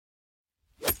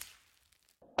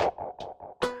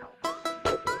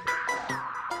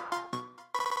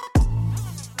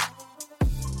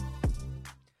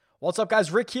What's up, guys?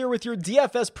 Rick here with your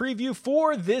DFS preview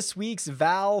for this week's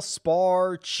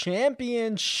Valspar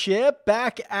Championship.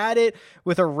 Back at it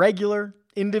with a regular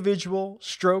individual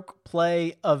stroke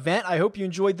play event. I hope you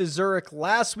enjoyed the Zurich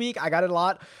last week. I got a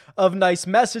lot of nice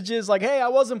messages like, hey, I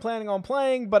wasn't planning on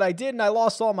playing, but I did and I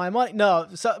lost all my money. No,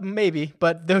 maybe,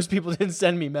 but those people didn't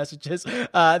send me messages.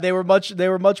 They were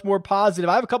much more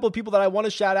positive. I have a couple of people that I want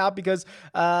to shout out because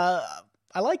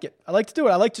I like it. I like to do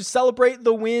it. I like to celebrate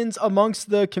the wins amongst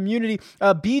the community.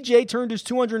 BJ turned his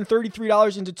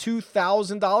 $233 into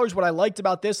 $2,000. What I liked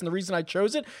about this and the reason I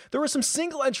chose it, there was some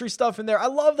single entry stuff in there. I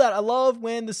love that. I love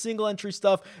when the single entry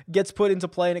stuff gets put into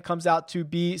play and it comes out to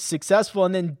be successful.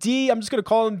 And then D, I'm just going to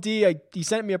call him D. He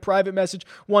sent me a private message,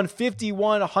 won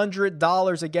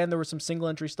 $5,100. Again, there was some single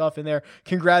entry stuff in there.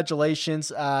 Congratulations.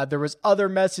 There was other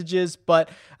messages, but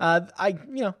I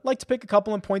like to pick a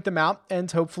couple and point them out, and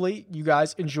hopefully you guys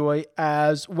enjoy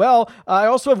as well. I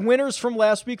also have winners from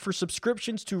last week for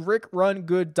subscriptions to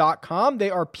rickrungood.com. They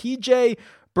are PJ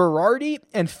Berardi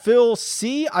and Phil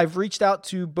C. I've reached out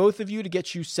to both of you to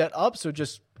get you set up, so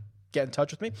just get in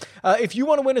touch with me. If you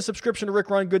want to win a subscription to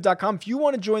rickrungood.com, if you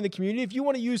want to join the community, if you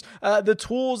want to use the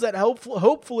tools that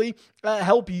hopefully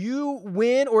help you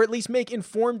win or at least make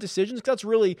informed decisions, because that's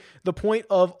really the point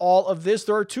of all of this.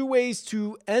 There are two ways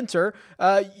to enter.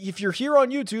 If you're here on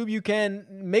YouTube, you can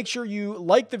make sure you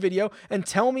like the video and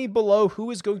tell me below who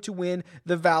is going to win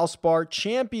the Valspar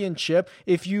Championship.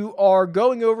 If you are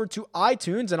going over to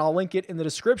iTunes, and I'll link it in the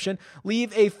description,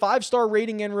 leave a 5-star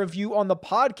rating and review on the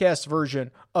podcast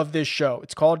version of this show.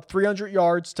 It's called 300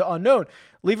 Yards to Unknown.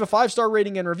 Leave a 5-star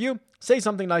rating and review. Say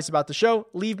something nice about the show.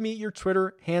 Leave me your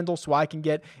Twitter handle so I can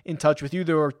get in touch with you.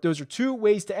 Those are two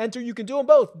ways to enter. You can do them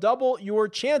both. Double your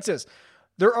chances.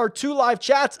 There are 2 live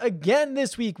chats again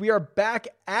this week. We are back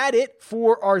at it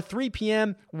for our 3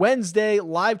 p.m. Wednesday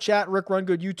live chat, Rick Run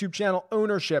Good YouTube channel,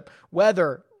 ownership,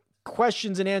 weather,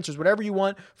 questions and answers, whatever you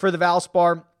want for the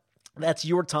Valspar. That's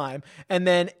your time. And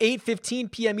then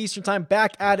 8:15 p.m. Eastern time,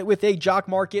 back at it with a Jock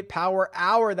Market Power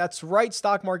Hour. That's right,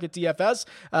 Stock Market DFS.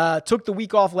 Took the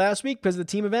week off last week because the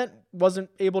team event wasn't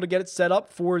able to get it set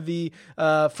up for the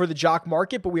Jock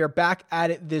Market, but we are back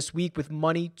at it this week with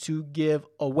money to give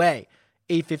away.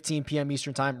 8:15 p.m.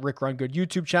 Eastern time, Rick Run Good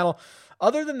YouTube channel.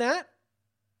 Other than that,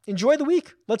 enjoy the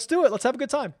week. Let's do it. Let's have a good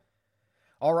time.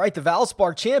 All right, the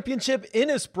Valspar Championship,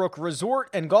 Innisbrook Resort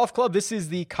and Golf Club. This is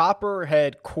the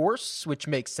Copperhead course, which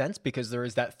makes sense because there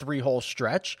is that 3-hole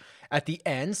stretch at the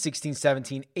end, 16,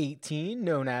 17, 18,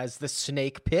 known as the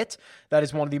Snake Pit. That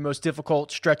is one of the most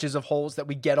difficult stretches of holes that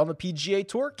we get on the PGA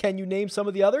Tour. Can you name some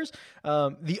of the others?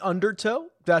 The Undertow,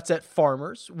 that's at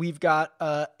Farmers. We've got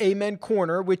Amen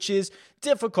Corner, which is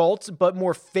difficult, but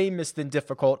more famous than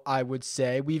difficult, I would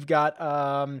say. We've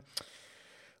got...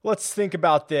 let's think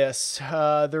about this.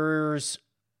 Why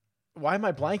am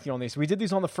I blanking on these? We did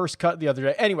these on the first cut the other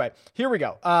day. Anyway, here we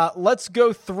go. Let's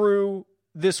go through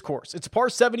this course. It's par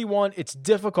 71. It's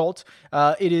difficult.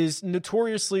 It is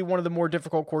notoriously one of the more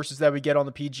difficult courses that we get on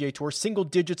the PGA Tour. Single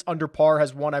digits under par,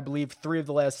 has won, I believe, 3 of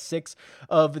the last 6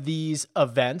 of these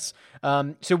events.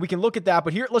 So we can look at that.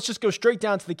 But here, let's just go straight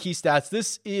down to the key stats.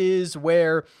 This is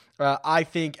where I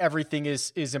think everything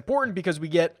is important, because we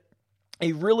get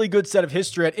a really good set of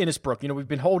history at Innisbrook. We've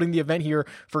been holding the event here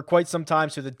for quite some time,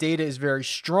 so the data is very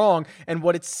strong. And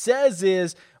what it says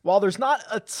is, while there's not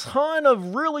a ton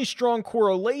of really strong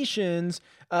correlations,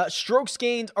 strokes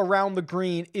gained around the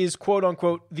green is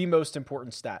quote-unquote the most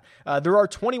important stat. There are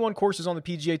 21 courses on the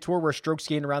PGA Tour where strokes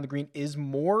gained around the green is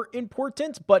more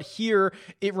important, but here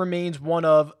it remains one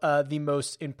of the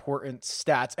most important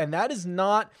stats. And that is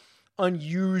not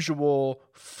unusual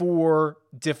for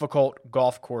difficult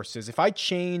golf courses. If I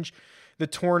change the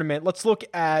tournament, let's look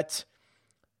at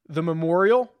the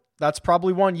Memorial. That's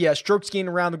probably one. Yeah, strokes gained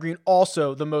around the green,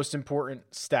 also the most important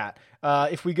stat.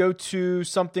 If we go to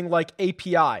something like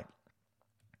API,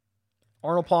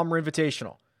 Arnold Palmer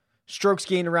Invitational, strokes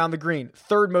gained around the green,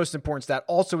 third most important stat,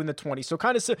 also in the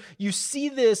 20s. So you see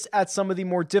this at some of the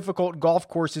more difficult golf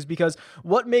courses, because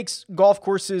what makes golf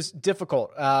courses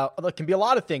difficult? It can be a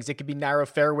lot of things. It could be narrow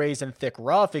fairways and thick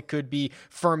rough. It could be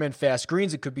firm and fast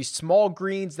greens. It could be small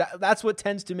greens. That's what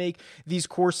tends to make these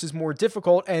courses more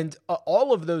difficult. And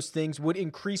all of those things would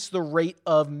increase the rate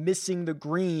of missing the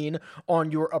green on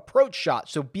your approach shot.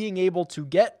 So being able to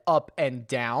get up and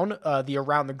down, the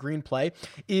around the green play,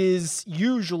 is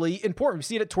usually important. We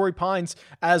see it at Torrey Pines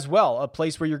as well, a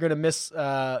place where you're going to miss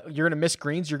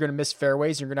greens, you're going to miss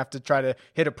fairways, you're going to have to try to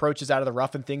hit approaches out of the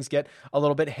rough, and things get a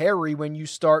little bit hairy when you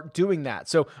start doing that.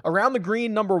 So around the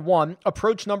green, number 1,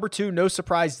 approach number 2, no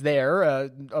surprise there.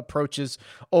 Approach is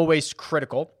always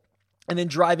critical. and then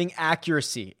driving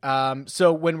accuracy.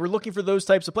 So when we're looking for those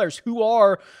types of players, who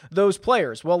are those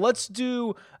players? Well, let's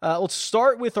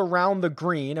start with around the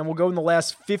green, and we'll go in the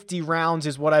last 50 rounds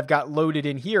is what I've got loaded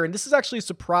in here. And this is actually a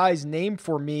surprise name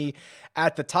for me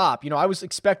at the top. I was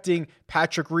expecting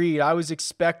Patrick Reed. I was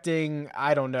expecting,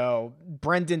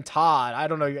 Brendan Todd. I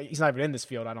don't know. He's not even in this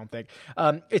field, I don't think.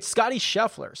 It's Scotty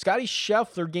Scheffler. Scotty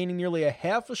Scheffler gaining nearly a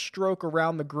half a stroke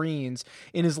around the greens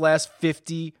in his last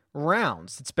 50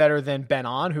 rounds. It's better than Ben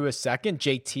An, who is second,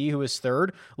 JT, who is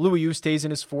third, Louis Oosthuizen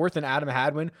is fourth, and Adam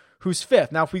Hadwin, who's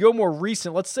fifth. Now, if we go more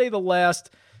recent, let's say the last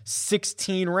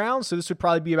 16 rounds, so this would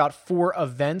probably be about 4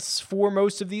 events for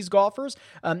most of these golfers.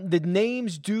 The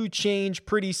names do change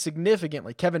pretty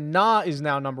significantly. Kevin Na is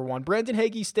now number 1. Brandon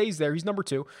Hagy stays there. He's number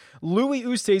 2. Louis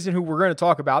Oosthuizen, who we're going to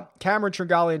talk about, Cameron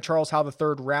Tringale, and Charles Howell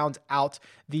III round out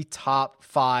the top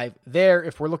 5 there.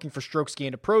 If we're looking for strokes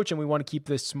gained approach and we want to keep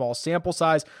this small sample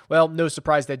size, well, no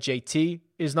surprise that JT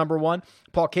is number 1.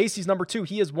 Paul Casey's number 2.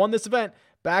 He has won this event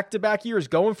back-to-back years,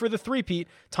 going for the three-peat.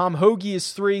 Tom Hoge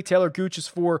is 3, Taylor Gooch is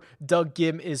 4, Doug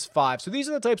Ghim is 5. So these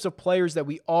are the types of players that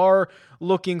we are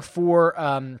looking for.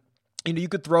 You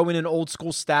could throw in an old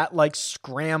school stat like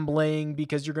scrambling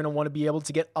because you're going to want to be able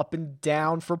to get up and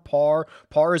down for par.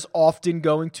 Par is often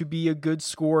going to be a good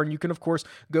score, and you can, of course,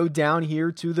 go down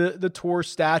here to the tour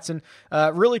stats and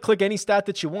really click any stat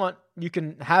that you want. You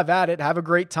can have at it, have a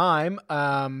great time,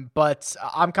 but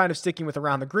I'm kind of sticking with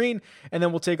around the green, and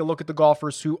then we'll take a look at the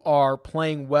golfers who are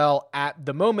playing well at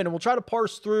the moment, and we'll try to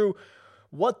parse through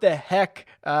what the heck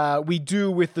we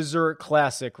do with the Zurich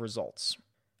Classic results.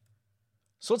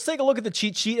 So let's take a look at the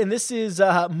cheat sheet, and this is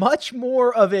much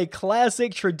more of a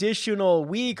classic traditional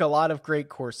week. A lot of great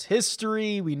course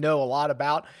history. We know a lot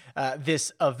about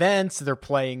this event. They're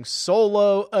playing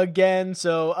solo again,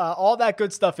 so all that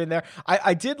good stuff in there.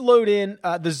 I did load in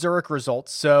the Zurich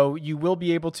results, so you will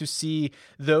be able to see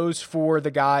those for the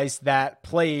guys that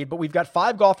played, but we've got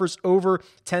 5 golfers over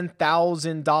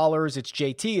 $10,000. It's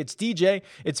JT, it's DJ,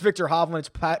 it's Viktor Hovland,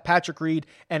 it's Patrick Reed,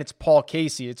 and it's Paul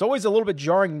Casey. It's always a little bit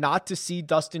jarring not to see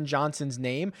Dustin Johnson's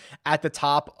name at the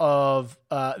top of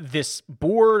this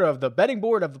board, of the betting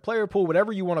board, of the player pool,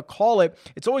 whatever you want to call it.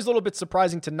 It's always a little bit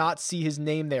surprising to not see his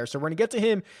name there. So we're going to get to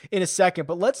him in a second,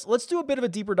 but let's do a bit of a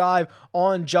deeper dive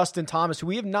on Justin Thomas, who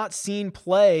we have not seen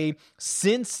play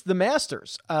since the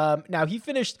Masters. Now, he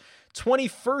finished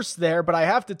 21st there, but I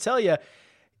have to tell you,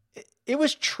 it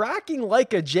was tracking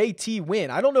like a JT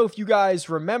win. I don't know if you guys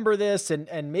remember this,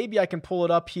 and maybe I can pull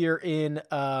it up here in,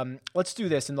 let's do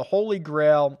this, in the Holy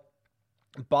Grail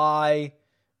by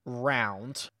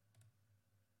round.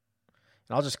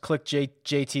 And I'll just click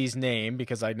JT's name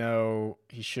because I know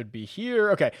he should be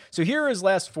here. Okay, so here are his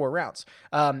last 4 rounds.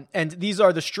 And these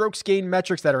are the strokes gained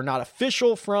metrics that are not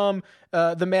official from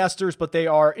the Masters, but they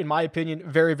are, in my opinion,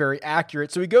 very, very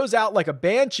accurate. So he goes out like a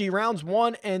banshee rounds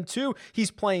 1 and 2.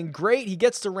 He's playing great. He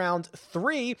gets to round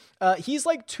 3. He's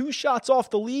like 2 shots off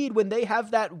the lead when they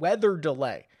have that weather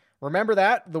delay. Remember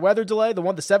that? The weather delay,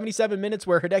 the 77 minutes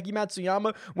where Hideki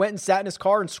Matsuyama went and sat in his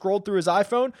car and scrolled through his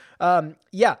iPhone.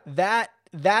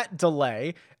 That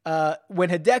delay, when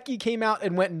Hideki came out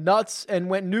and went nuts and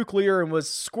went nuclear and was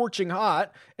scorching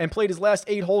hot and played his last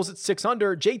 8 holes at 6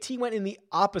 under, JT went in the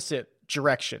opposite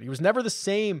direction. He was never the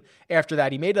same after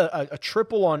that. He made a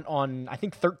triple on I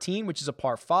think 13, which is a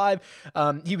par 5.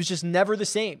 He was just never the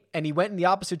same, and he went in the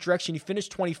opposite direction. He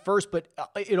finished 21st, but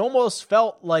it almost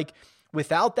felt like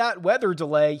without that weather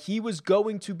delay, he was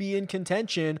going to be in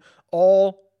contention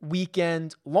all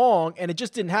weekend long, and it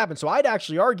just didn't happen. So I'd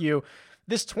actually argue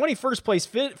this 21st place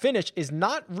finish is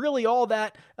not really all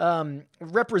that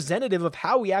representative of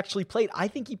how he actually played. I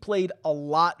think he played a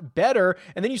lot better.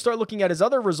 And then you start looking at his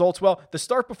other results. Well, the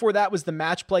start before that was the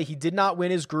match play. He did not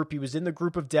win his group. He was in the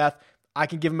group of death. I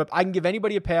can give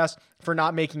anybody a pass for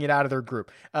not making it out of their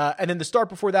group. And then the start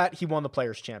before that, he won the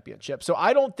Players' Championship. So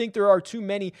I don't think there are too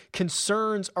many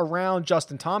concerns around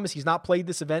Justin Thomas. He's not played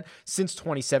this event since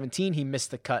 2017. He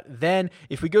missed the cut then.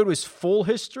 If we go to his full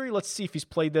history, let's see if he's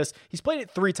played this. He's played it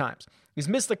 3 times. He's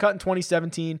missed the cut in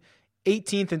 2017,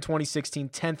 18th in 2016,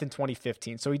 10th in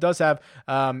 2015. So he does have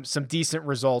some decent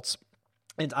results.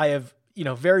 And I have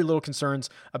very little concerns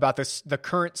about the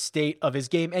current state of his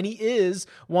game. And he is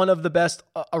one of the best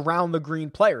around the green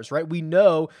players, right? We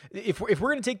know if we're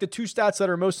going to take the 2 stats that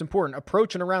are most important,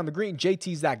 approach and around the green,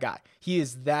 JT's that guy. He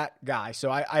is that guy.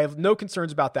 So I have no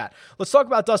concerns about that. Let's talk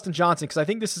about Dustin Johnson, because I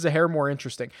think this is a hair more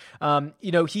interesting.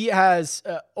 He has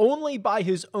only by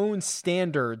his own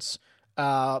standards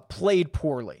played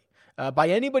poorly. By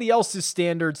anybody else's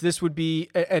standards, this would be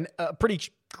a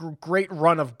pretty great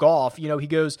run of golf. You know, he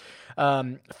goes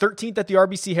 13th at the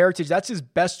RBC Heritage. That's his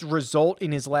best result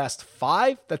in his last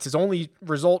 5. That's his only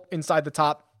result inside the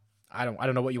top. I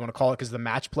don't know what you want to call it because the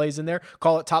match plays in there.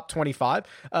 Call it top 25.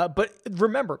 But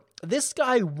remember, this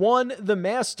guy won the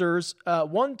Masters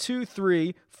 1, 2,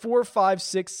 3, 4, 5,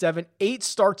 6, 7, 8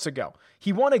 starts ago.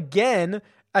 He won again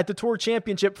at the Tour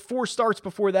Championship 4 starts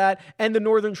before that, and the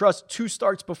Northern Trust 2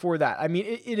 starts before that. I mean,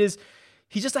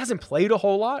 he just hasn't played a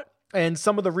whole lot, and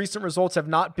some of the recent results have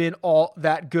not been all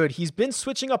that good. He's been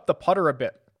switching up the putter a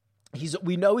bit.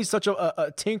 We know he's such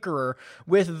a tinkerer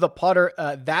with the putter.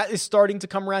 That is starting to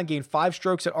come around. Gained 5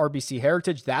 strokes at RBC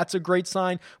Heritage. That's a great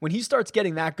sign. When he starts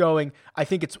getting that going, I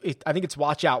think it's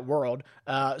watch out world.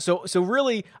 So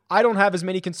really, I don't have as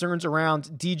many concerns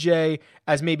around DJ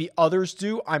as maybe others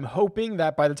do. I'm hoping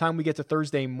that by the time we get to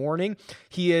Thursday morning,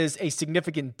 he is a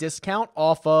significant discount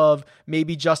off of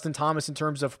maybe Justin Thomas in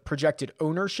terms of projected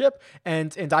ownership,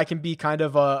 and I can be kind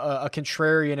of a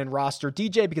contrarian and roster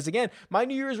DJ because again, my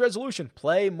New Year's resolution.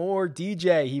 Play more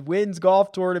DJ. He wins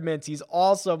golf tournaments. He's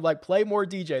awesome. Like, play more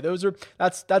DJ.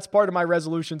 That's part of my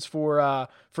resolutions for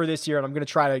this year, and I'm going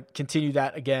to try to continue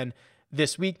that again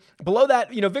this week. Below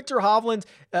that, you know, Viktor Hovland,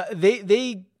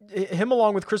 him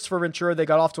along with Christopher Ventura, they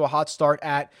got off to a hot start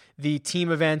at the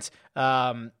team event.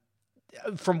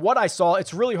 From what I saw,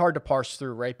 it's really hard to parse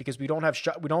through, right? Because we don't have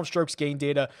strokes gain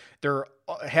data. They're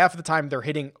half of the time they're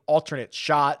hitting alternate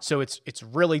shot, so it's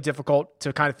really difficult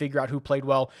to kind of figure out who played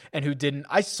well and who didn't.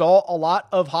 I saw a lot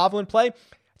of Hovland play. I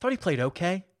thought he played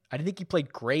okay. I didn't think he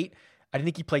played great. I didn't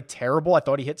think he played terrible. I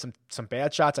thought he hit some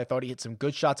bad shots. I thought he hit some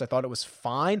good shots. I thought it was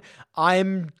fine.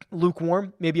 I'm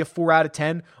lukewarm, maybe a 4 out of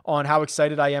 10 on how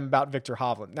excited I am about Viktor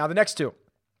Hovland. Now the next two,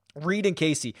 Reed and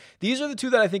Casey. These are the two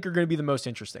that I think are going to be the most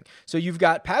interesting. So you've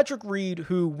got Patrick Reed,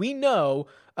 who we know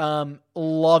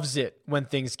loves it when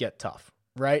things get tough,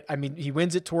 right? I mean, he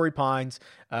wins at Torrey Pines.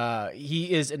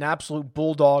 He is an absolute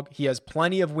bulldog. He has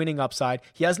plenty of winning upside.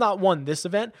 He has not won this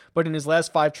event, but in his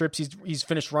last 5 trips, he's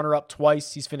finished runner-up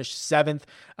twice. He's finished 7th.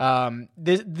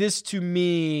 This to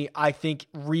me, I think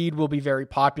Reed will be very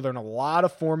popular in a lot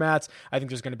of formats. I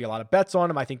think there's going to be a lot of bets on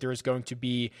him. I think there is going to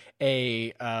be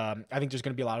a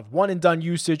lot of one and done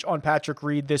usage on Patrick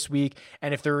Reed this week.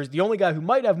 And if there is the only guy who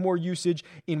might have more usage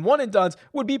in one and dones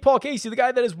would be Paul Casey, the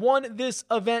guy that has won this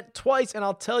event twice. And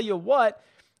I'll tell you what,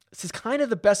 this is kind of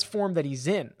the best form that he's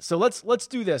in. So let's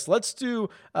do this. Let's do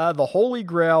the Holy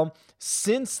Grail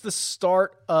since the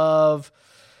start of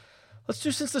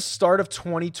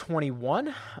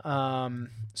 2021.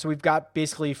 So we've got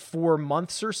basically 4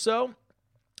 months or so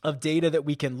of data that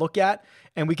we can look at,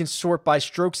 and we can sort by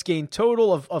strokes gained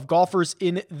total of golfers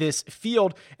in this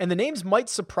field. And the names might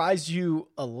surprise you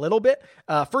a little bit.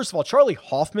 First of all, Charlie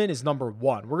Hoffman is number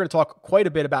 1. We're going to talk quite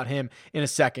a bit about him in a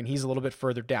second. He's a little bit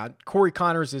further down. Corey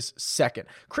Connors is 2nd.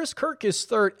 Chris Kirk is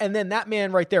 3rd. And then that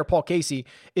man right there, Paul Casey,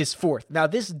 is 4th. Now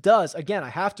this does, again, I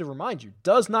have to remind you,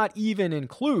 does not even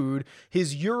include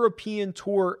his European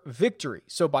Tour victory.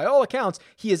 So by all accounts,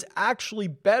 he is actually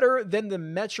better than the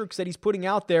metrics that he's putting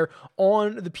out there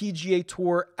on the PGA Tour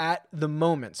at the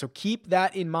moment. So keep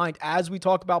that in mind as we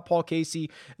talk about Paul Casey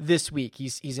this week.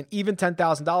 He's an even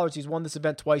 $10,000. He's won this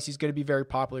event twice. He's going to be very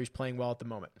popular. He's playing well at the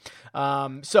moment.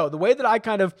 So the way that I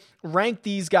kind of rank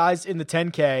these guys in the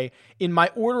 10K in my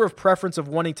order of preference of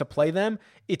wanting to play them,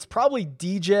 it's probably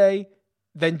DJ,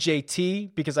 then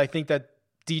JT, because I think that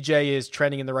DJ is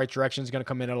trending in the right direction. Is going to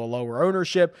come in at a lower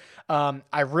ownership.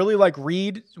 I really like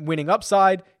Reed winning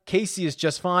upside. Casey is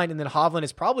just fine. And then Hovland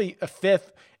is probably a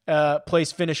 5th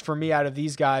place finish for me out of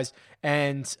these guys.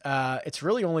 And it's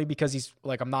really only because he's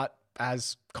like, I'm not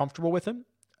as comfortable with him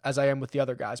as I am with the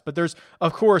other guys. But there's,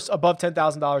 of course, above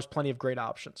 $10,000, plenty of great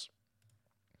options.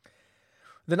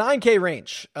 The 9K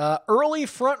range, early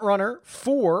front runner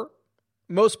for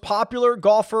most popular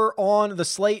golfer on the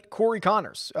slate, Corey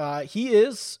Connors. He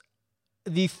is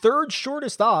the 3rd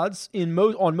shortest odds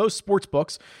on most sports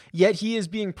books, yet he is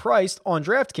being priced on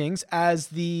DraftKings as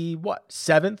the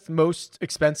 7th most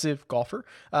expensive golfer.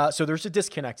 So there's a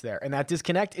disconnect there, and that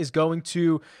disconnect is going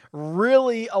to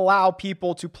really allow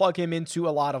people to plug him into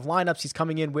a lot of lineups. He's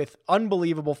coming in with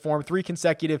unbelievable form, 3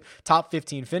 consecutive top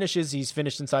 15 finishes. He's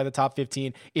finished inside the top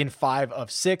 15 in 5 of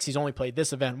 6. He's only played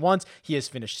this event once. He has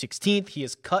finished 16th. He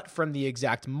is cut from the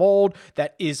exact mold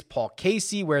that is Paul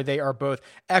Casey, where they are both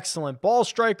excellent ball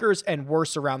strikers and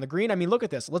worse around the green. I mean, look at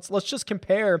this. Let's just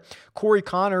compare Corey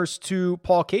Connors to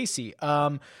Paul Casey.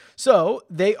 So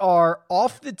they are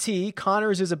off the tee.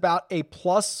 Connors is about a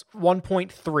plus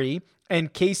 1.3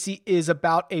 and Casey is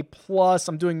about a plus,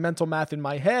 I'm doing mental math in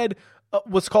my head,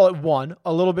 let's call it 1,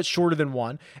 a little bit shorter than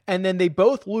 1. And then they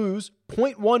both lose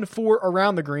 0.14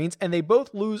 around the greens, and they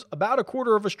both lose about a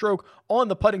quarter of a stroke on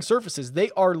the putting surfaces.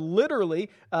 They are literally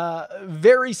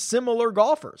very similar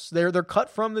golfers. They're cut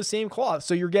from the same cloth.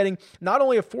 So you're getting not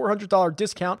only a $400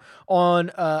 discount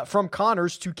on from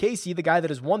Connors to Casey, the guy that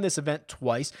has won this event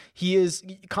twice.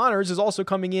 Connors is also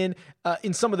coming in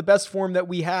some of the best form that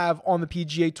we have on the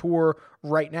PGA Tour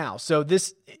right now. So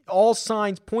this all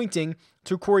signs pointing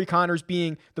to Corey Connors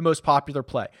being the most popular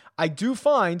play. I do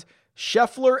find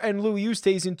Scheffler and Louis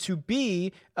Oosthuizen to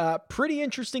be pretty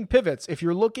interesting pivots if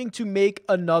you're looking to make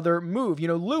another move.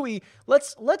 Louis,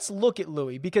 let's look at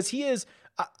Louis, because he is,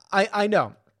 I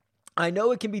know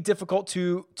it can be difficult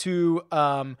to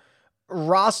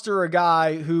roster a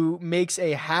guy who makes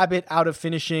a habit out of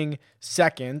finishing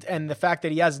second, and the fact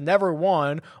that he has never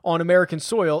won on American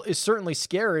soil is certainly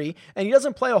scary, and he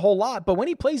doesn't play a whole lot, but when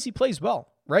he plays well.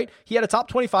 Right? He had a top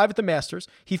 25 at the Masters.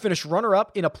 He finished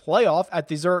runner-up in a playoff at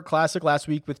the Zurich Classic last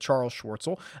week with Charles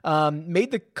Schwartzel.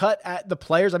 Made the cut at the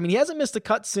Players. I mean, he hasn't missed a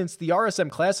cut since the RSM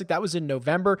Classic. That was in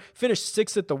November. Finished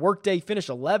 6th at the Workday. Finished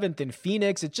 11th in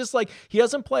Phoenix. It's just like he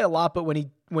doesn't play a lot, but when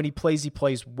he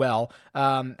plays well.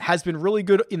 Has been really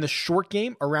good in the short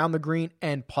game around the green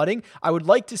and putting. I would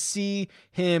like to see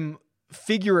him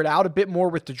figure it out a bit more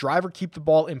with the driver, keep the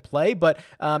ball in play, but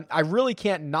I really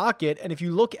can't knock it. And if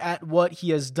you look at what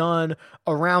he has done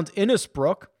around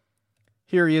Innisbrook,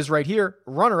 here he is right here,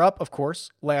 runner-up, of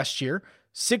course, last year,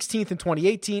 16th in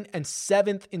 2018 and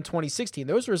 7th in 2016.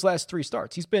 Those are his last 3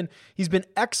 starts. He's been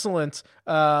excellent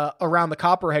around the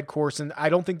Copperhead course, and I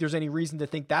don't think there's any reason to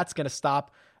think that's going to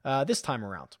stop this time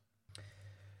around.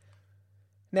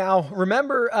 Now,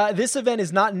 remember, this event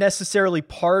is not necessarily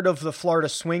part of the Florida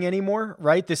Swing anymore,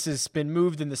 right? This has been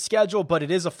moved in the schedule, but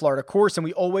it is a Florida course, and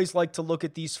we always like to look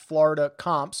at these Florida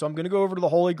comps. So I'm going to go over to the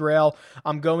Holy Grail.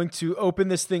 I'm going to open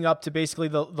this thing up to basically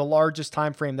the largest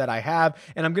time frame that I have,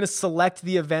 and I'm going to select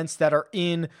the events that are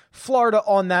in Florida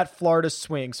on that Florida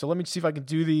Swing. So let me see if I can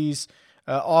do these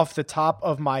off the top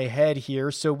of my head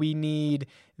here. So we need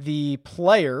the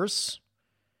Players.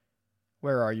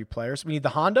 Where are you, Players? We need the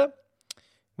Honda.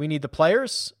 We need the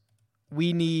Players.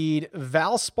 We need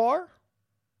Valspar.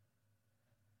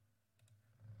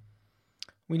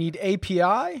 We need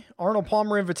API, Arnold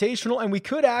Palmer Invitational, and we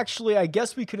could actually, I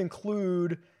guess we could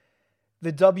include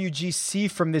the WGC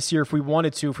from this year if we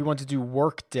wanted to do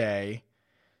Workday.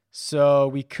 So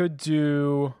we could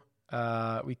do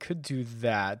that,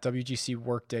 WGC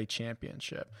Workday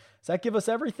Championship. Does that give us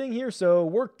everything here? So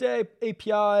Workday,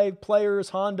 API, Players,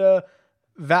 Honda,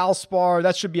 Valspar,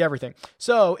 that should be everything.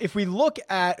 So if we look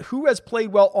at who has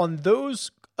played well on those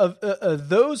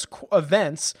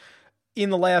events in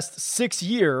the last 6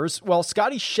 years, well,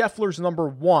 Scotty Scheffler's number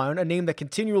 1, a name that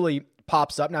continually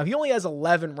pops up. Now, he only has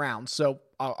 11 rounds, so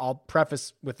I'll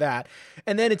preface with that.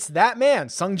 And then it's that man,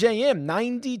 Sungjae Im,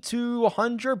 $90 to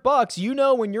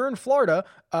 $100. When you're in Florida,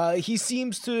 he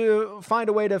seems to find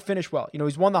a way to finish well.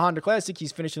 He's won the Honda Classic.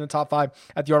 He's finished in the top 5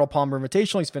 at the Arnold Palmer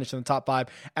Invitational. He's finished in the top 5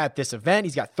 at this event.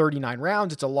 He's got 39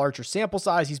 rounds. It's a larger sample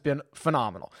size. He's been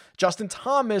phenomenal. Justin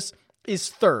Thomas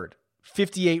is 3rd.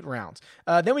 58 rounds.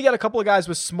 Then we got a couple of guys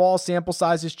with small sample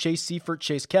sizes, Chase Seifert,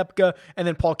 Chase Koepka, and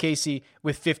then Paul Casey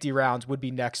with 50 rounds would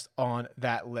be next on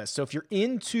that list. So if you're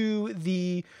into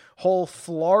the whole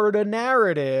Florida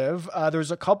narrative,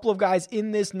 there's a couple of guys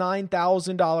in this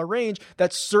 $9,000 range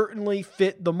that certainly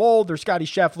fit the mold. There's Scotty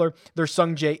Scheffler, there's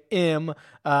Sungjae Im.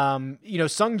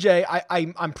 Sungjae,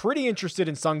 I'm pretty interested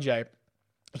in Sungjae.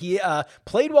 He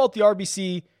played well at the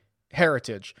RBC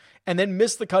Heritage and then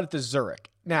missed the cut at the Zurich.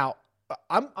 Now,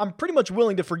 I'm pretty much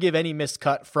willing to forgive any missed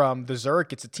cut from the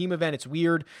Zurich. It's a team event. It's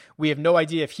weird. We have no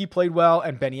idea if he played well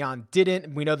and Ben-An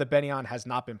didn't. We know that Ben-An has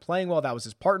not been playing well. That was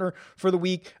his partner for the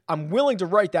week. I'm willing to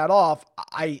write that off.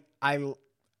 I'm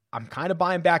kind of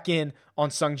buying back in on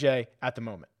Sungjae at the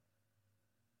moment.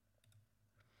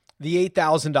 The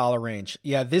 $8,000 range.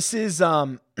 Yeah, this is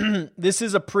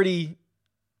a pretty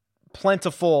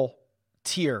plentiful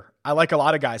tier. I like a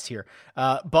lot of guys here.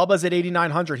 Bubba's at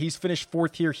 8,900. He's finished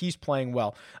 4th here. He's playing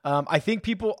well. I think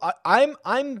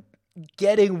I'm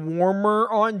getting warmer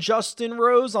on Justin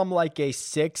Rose. I'm like a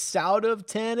 6 out of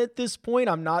 10 at this point.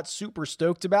 I'm not super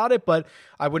stoked about it, but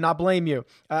I would not blame you.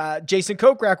 Jason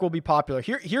Kokrak will be popular.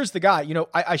 Here's the guy.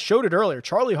 I showed it earlier.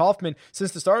 Charlie Hoffman,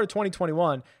 since the start of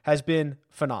 2021, has been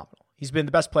phenomenal. He's been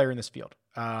the best player in this field.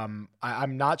 I'm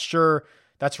not sure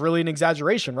that's really an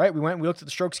exaggeration, right? We looked at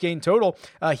the strokes gained total.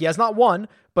 He has not won,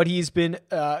 but he's been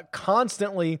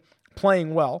constantly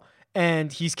playing well.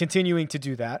 and he's continuing to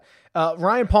do that.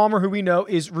 Ryan Palmer, who we know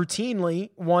is routinely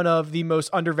one of the most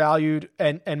undervalued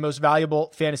and most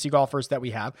valuable fantasy golfers that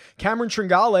we have. Cameron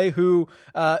Tringale, who,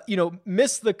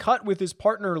 missed the cut with his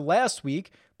partner last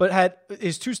week, but had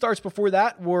his 2 starts before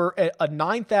that were a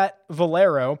 9th at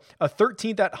Valero, a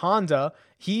 13th at Honda.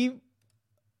 He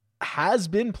has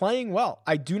been playing well.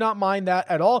 I do not mind that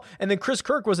at all. And then Chris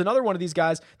Kirk was another one of these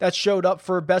guys that showed up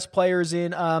for best players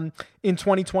in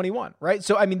 2021, right?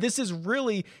 So, I mean, this is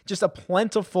really just a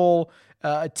plentiful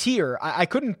tier. I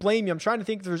couldn't blame you. I'm trying to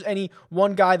think if there's any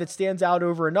one guy that stands out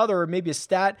over another, or maybe a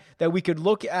stat that we could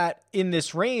look at in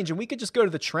this range, and we could just go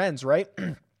to the trends, right?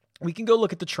 We can go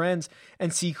look at the trends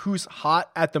and see who's hot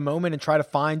at the moment and try to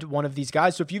find one of these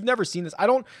guys. So if you've never seen this, I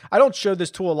don't show this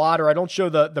tool a lot, or I don't show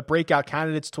the breakout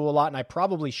candidates tool a lot, and I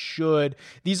probably should.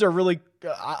 These are really,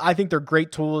 I think they're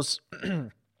great tools.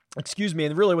 Excuse me.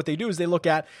 And really what they do is they look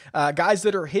at guys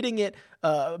that are hitting it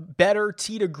better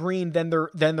tee to green than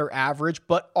their average,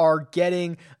 but are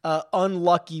getting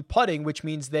unlucky putting, which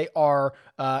means they are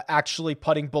actually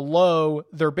putting below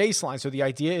their baseline. So the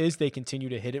idea is they continue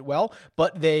to hit it well,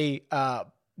 but they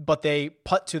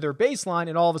putt to their baseline,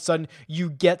 and all of a sudden you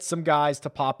get some guys to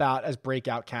pop out as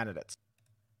breakout candidates.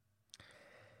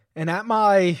 And at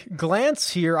my glance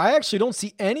here, I actually don't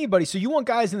see anybody. So you want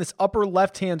guys in this upper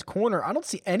left-hand corner. I don't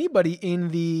see anybody in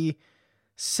the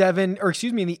in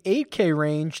the 8K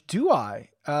range, do I?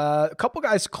 A couple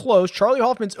guys close. Charlie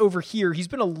Hoffman's over here. He's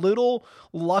been a little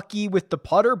lucky with the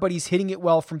putter, but he's hitting it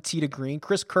well from tee to green.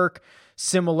 Chris Kirk,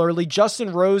 similarly.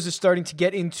 Justin Rose is starting to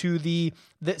get into the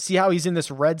see how he's in this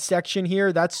red section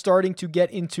here? That's starting to get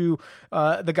into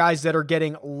the guys that are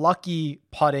getting lucky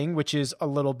putting, which is a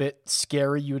little bit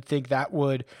scary. You would think that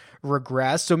would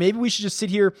regress. So maybe we should just sit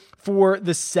here for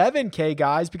the 7K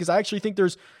guys, because I actually think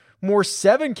there's more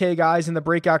 7K guys in the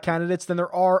breakout candidates than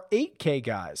there are 8K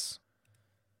guys.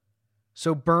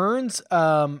 So Burns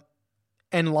and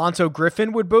Lanto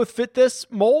Griffin would both fit this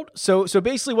mold. So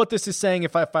basically what this is saying,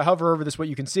 if I hover over this, what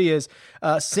you can see is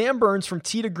Sam Burns from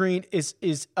tee to green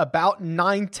is about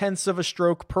 9/10 of a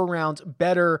stroke per round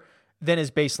better than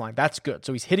his baseline. That's good.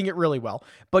 So he's hitting it really well,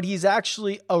 but he's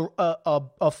actually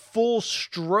a full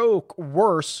stroke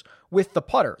worse with the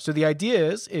putter. So the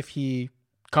idea is if he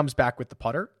comes back with the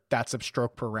putter, that's a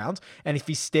stroke per round. And if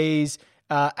he stays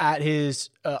at his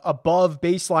above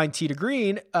baseline tee to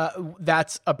green,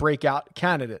 that's a breakout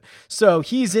candidate. So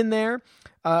he's in there.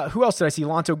 Who else did I see?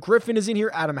 Lanto Griffin is in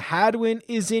here. Adam Hadwin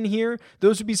is in here.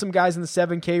 Those would be some guys in the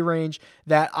 7K range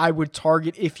that I would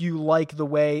target if you like the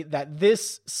way that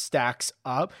this stacks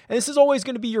up. And this is always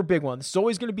going to be your big one. This is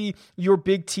always going to be your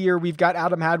big tier. We've got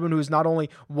Adam Hadwin, who has not only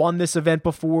won this event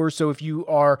before, so if you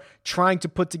are trying to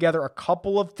put together a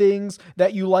couple of things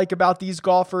that you like about these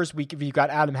golfers, we've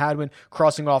got Adam Hadwin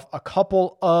crossing off a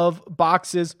couple of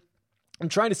boxes. I'm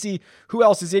trying to see who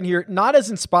else is in here. Not as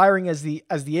inspiring as the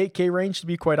 8K range, to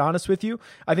be quite honest with you.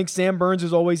 I think Sam Burns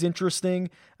is always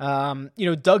interesting.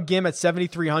 Doug Gim at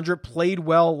 7,300 played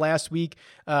well last week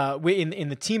in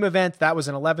the team event. That was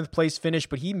an 11th place finish,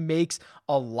 but he makes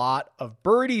a lot of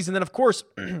birdies. And then, of course,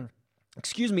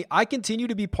 excuse me, I continue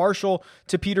to be partial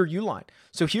to Peter Uihlein.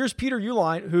 So here's Peter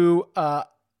Uihlein, who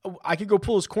I could go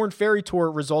pull his Korn Ferry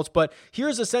Tour results, but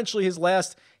here's essentially his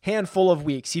last handful of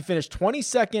weeks. He finished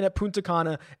 22nd at Punta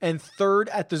Cana and 3rd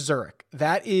at the Zurich.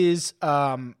 That is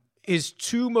his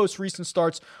 2 most recent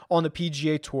starts on the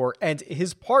PGA Tour. And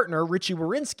his partner, Richie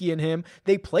Werenski, and him,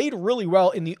 they played really well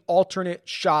in the alternate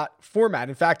shot format.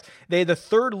 In fact, they had the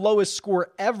 3rd lowest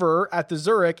score ever at the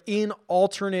Zurich in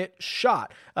alternate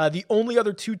shot. The only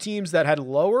other 2 teams that had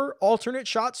lower alternate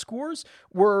shot scores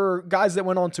were guys that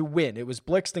went on to win. It was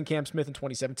Blixt and Cam Smith in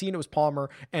 2017. It was Palmer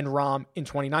and Rahm in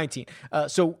 2019.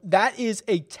 So that is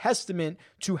a testament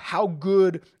to how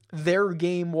good their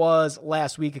game was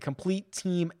last week, a complete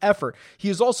team effort. He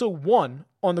has also won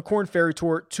on the Korn Ferry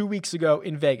Tour 2 weeks ago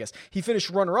in Vegas. He finished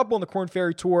runner-up on the Korn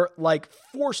Ferry Tour like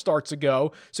 4 starts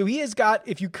ago. So he has got,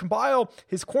 if you compile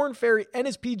his Korn Ferry and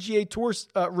his PGA Tour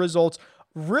results,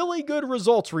 really good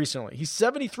results recently. He's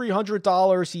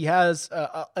 $7,300. He has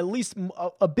at least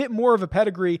a bit more of a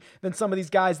pedigree than some of these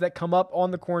guys that come up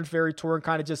on the Korn Ferry Tour and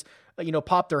kind of just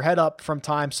pop their head up from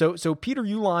time. So Peter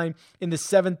Uihlein in the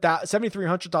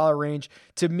 $7,300 range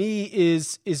to me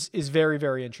is very,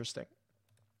 very interesting.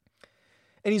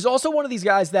 And he's also one of these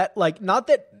guys that not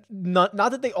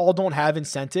that they all don't have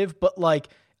incentive, but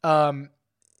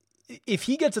if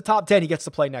he gets a top 10, he gets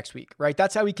to play next week, right?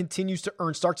 That's how he continues to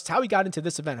earn starts. It's how he got into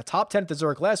this event. A top 10 at the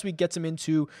Zurich last week gets him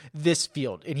into this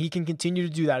field, and he can continue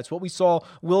to do that. It's what we saw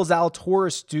Will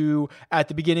Zalatoris do at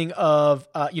the beginning of,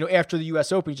 after the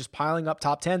U.S. Open, just piling up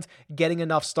top 10s, getting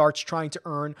enough starts, trying to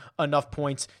earn enough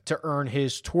points to earn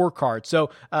his tour card. So,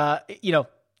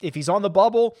 if he's on the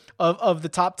bubble of the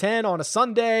top 10 on a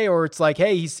Sunday, or it's like,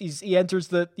 hey, he enters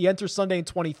Sunday in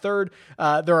 23rd,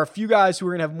 there are a few guys who are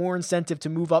going to have more incentive to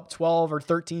move up 12 or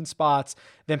 13 spots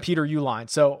than Peter Uihlein.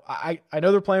 So I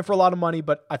know they're playing for a lot of money,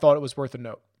 but I thought it was worth a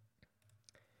note.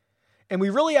 And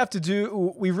we really have to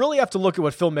look at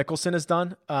what Phil Mickelson has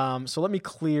done. So let me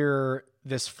clear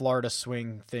this Florida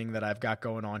swing thing that I've got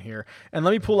going on here, and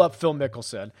let me pull up Phil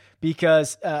Mickelson,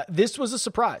 because this was a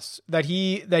surprise that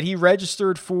he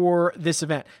registered for this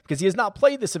event, because he has not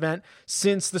played this event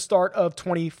since the start of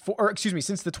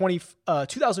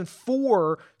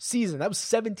 2004 season. That was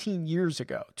 17 years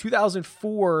ago.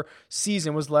 2004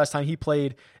 season was the last time he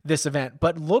played this event.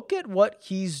 But look at what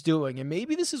he's doing, and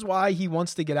maybe this is why he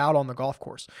wants to get out on the golf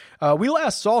course. We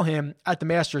last saw him at the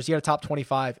Masters. He had a top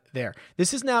 25 there.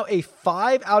 This is now a 5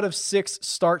 out of 6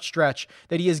 start stretch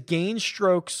that he has gained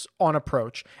strokes on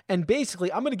approach. And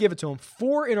basically, I'm going to give it to him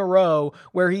 4 in a row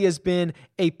where he has been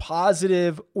a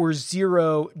positive or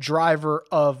 0 driver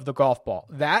of the golf ball.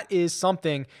 That is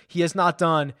something he has not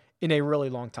done in a really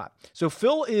long time. So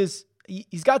Phil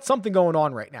he's got something going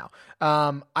on right now.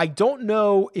 I don't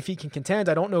know if he can contend.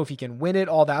 I don't know if he can win it,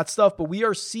 all that stuff, but we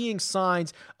are seeing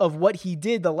signs of what he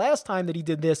did. The last time that he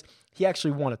did this, he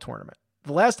actually won a tournament.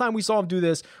 The last time we saw him do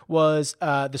this was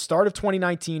the start of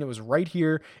 2019. It was right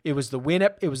here. It was the win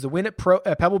at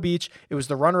Pebble Beach. It was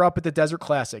the runner-up at the Desert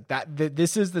Classic.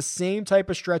 This is the same type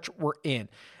of stretch we're in.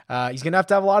 He's going to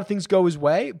have a lot of things go his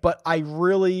way, but I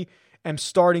really am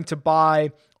starting to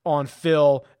buy on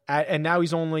Phil, and now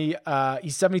he's only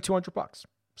he's $7,200.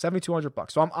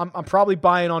 $7,200. So I'm probably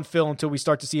buying on Phil until we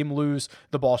start to see him lose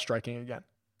the ball striking again.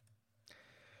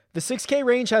 The 6K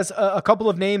range has a couple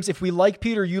of names. If we like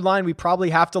Peter Uihlein, we probably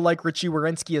have to like Richie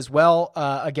Werenski as well.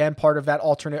 Again, part of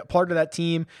that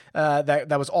team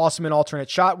that was awesome in alternate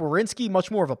shot. Werenski, much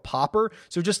more of a popper.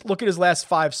 So just look at his last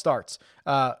 5 starts.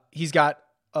 He's got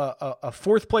a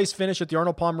 4th place finish at the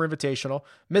Arnold Palmer Invitational.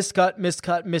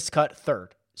 Miscut,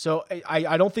 third. So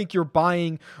I don't think you're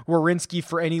buying Werenski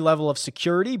for any level of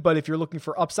security, but if you're looking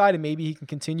for upside and maybe he can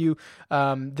continue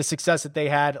the success that they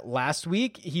had last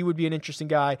week, he would be an interesting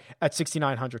guy at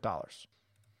 $6,900.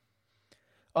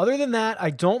 Other than that, I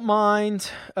don't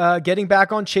mind getting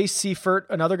back on Chase Seifert,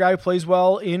 another guy who plays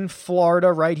well in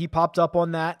Florida, right? He popped up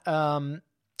on that.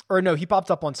 He popped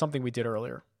up on something we did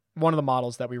earlier. One of the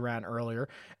models that we ran earlier.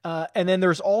 And then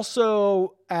there's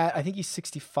also, I think he's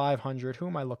 6,500. Who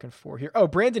am I looking for here? Oh,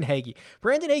 Brandon Hagee.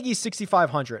 Brandon Hagee's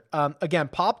 6,500. Again,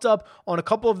 popped up on a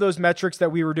couple of those metrics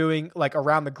that we were doing, like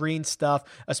around the green stuff,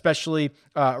 especially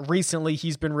recently.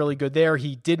 He's been really good there.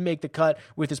 He did make the cut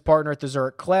with his partner at the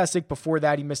Zurich Classic. Before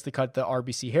that, he missed the cut at the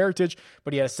RBC Heritage,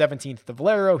 but he had a 17th at the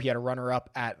Valero. He had a runner-up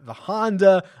at the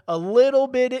Honda. A little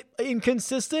bit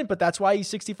inconsistent, but that's why he's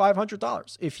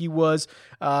 $6,500. If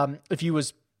he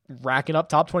was racking up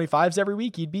top 25s every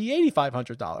week, he'd be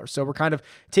 $8,500. So we're kind of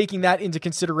taking that into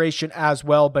consideration as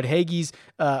well. But Hagee's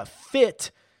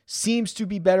fit seems to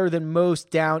be better than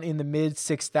most, down in the mid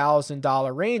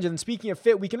 $6,000 range. And speaking of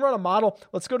fit, we can run a model.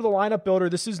 Let's go to the lineup builder.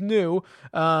 This is new.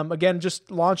 Again, just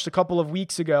launched a couple of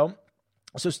weeks ago.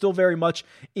 So still very much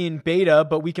in beta,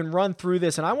 but we can run through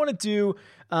this. And I want to do,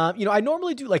 I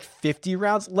normally do like 50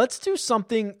 rounds. Let's do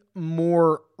something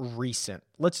more recent.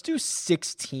 Let's do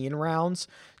 16 rounds,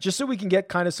 just so we can get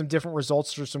kind of some different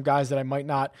results for some guys that I might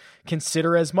not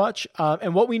consider as much.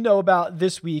 And what we know about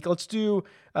this week, let's do,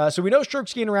 so we know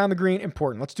strokes gain around the green,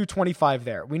 important. Let's do 25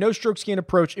 there. We know strokes gain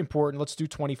approach, important. Let's do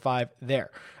 25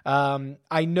 there.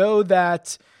 I know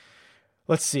that,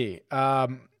 let's see,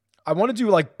 I want to do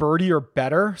like birdie or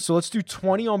better. So let's do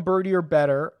 20 on birdie or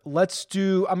better. I'm going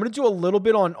to do a little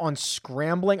bit on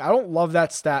scrambling. I don't love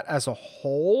that stat as a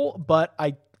whole, but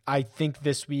I think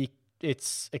this week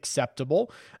it's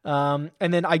acceptable. And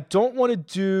then I don't want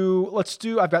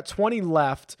to I've got 20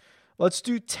 left. Let's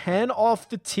do 10 off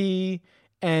the tee,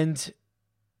 and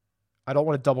I don't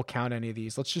want to double count any of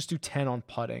these. Let's just do 10 on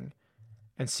putting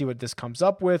and see what this comes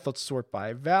up with. Let's sort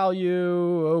by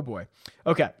value. Oh boy.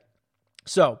 Okay.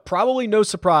 So probably no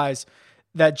surprise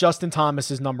that Justin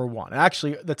Thomas is number 1.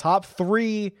 Actually, the top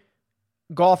 3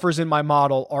 golfers in my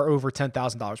model are over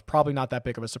 $10,000. Probably not that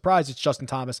big of a surprise. It's Justin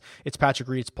Thomas, it's Patrick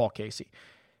Reed, it's Paul Casey.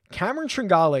 Cameron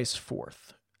Tringale is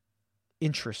 4th.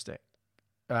 Interesting.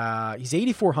 He's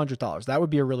 $8,400. That would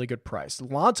be a really good price.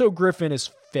 Lanto Griffin is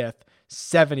 5th,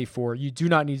 74. You do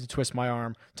not need to twist my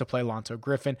arm to play Lonto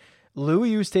Griffin.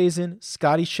 Louis Oosthuizen,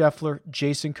 Scotty Scheffler,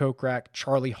 Jason Kokrak,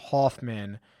 Charlie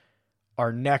Hoffman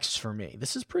are next for me.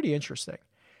 This is pretty interesting.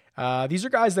 These are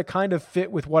guys that kind of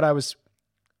fit with what I was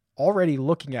already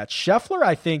looking at. Scheffler,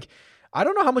 I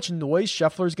don't know how much noise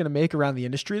Scheffler is going to make around the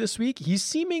industry this week. He's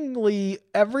seemingly,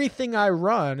 everything I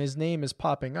run, his name is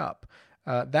popping up.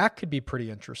 That could be pretty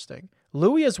interesting.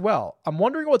 Louis as well. I'm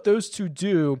wondering what those two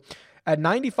do at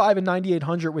 95 and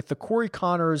 9,800 with the Corey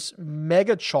Connors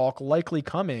mega chalk likely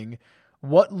coming.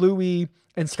 What Louis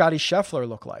and Scotty Scheffler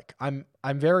look like. I'm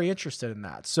very interested in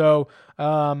that. So,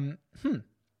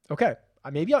 okay.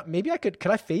 Maybe I could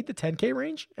I fade the 10K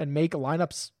range and make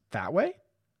lineups that way?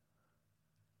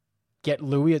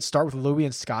 Start with Louis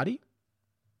and Scotty.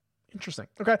 Interesting.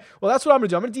 Okay. Well, that's what I'm going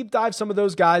to do. I'm going to deep dive some of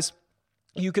those guys.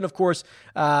 You can, of course,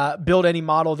 build any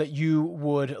model that you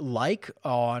would like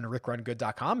on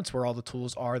rickrungood.com. It's where all the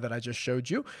tools are that I just showed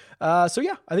you. So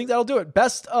yeah, I think that'll do it.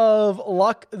 Best of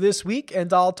luck this week,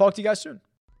 and I'll talk to you guys soon.